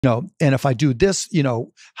and if I do this,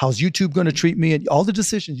 how's YouTube going to treat me? And all the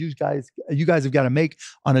decisions you guys have got to make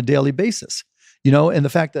on a daily basis, and the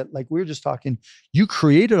fact that, like we were just talking, you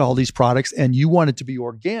created all these products and you want it to be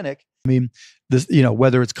organic. I mean, this,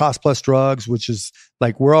 whether it's cost plus drugs, which is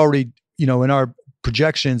like, we're already, in our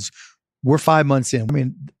projections, we're 5 months in. I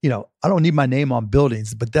mean, I don't need my name on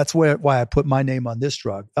buildings, but that's why I put my name on this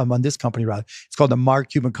drug, on this company rather. It's called the Mark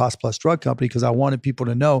Cuban Cost Plus Drug Company, because I wanted people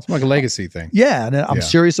to know. It's like a legacy thing. Yeah. And I'm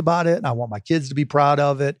serious about it. And I want my kids to be proud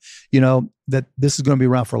of it, that this is going to be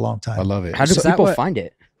around for a long time. I love it. How do people find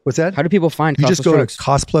it? What's that? How do people find You Cost just Plus go Drugs? to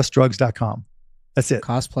costplusdrugs.com. That's it.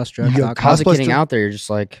 Costplusdrugs.com. How's it getting out there? You're just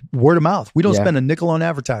like word of mouth. We don't spend a nickel on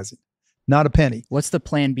advertising. Not a penny. What's the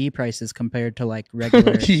Plan B prices compared to like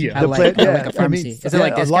regular? Yeah. like a pharmacy. Is it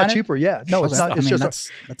like a lot cheaper? Yeah. No, it's not. It's just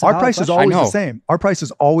that's our price is always the same. Our price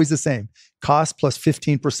is always the same. Cost plus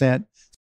 15%.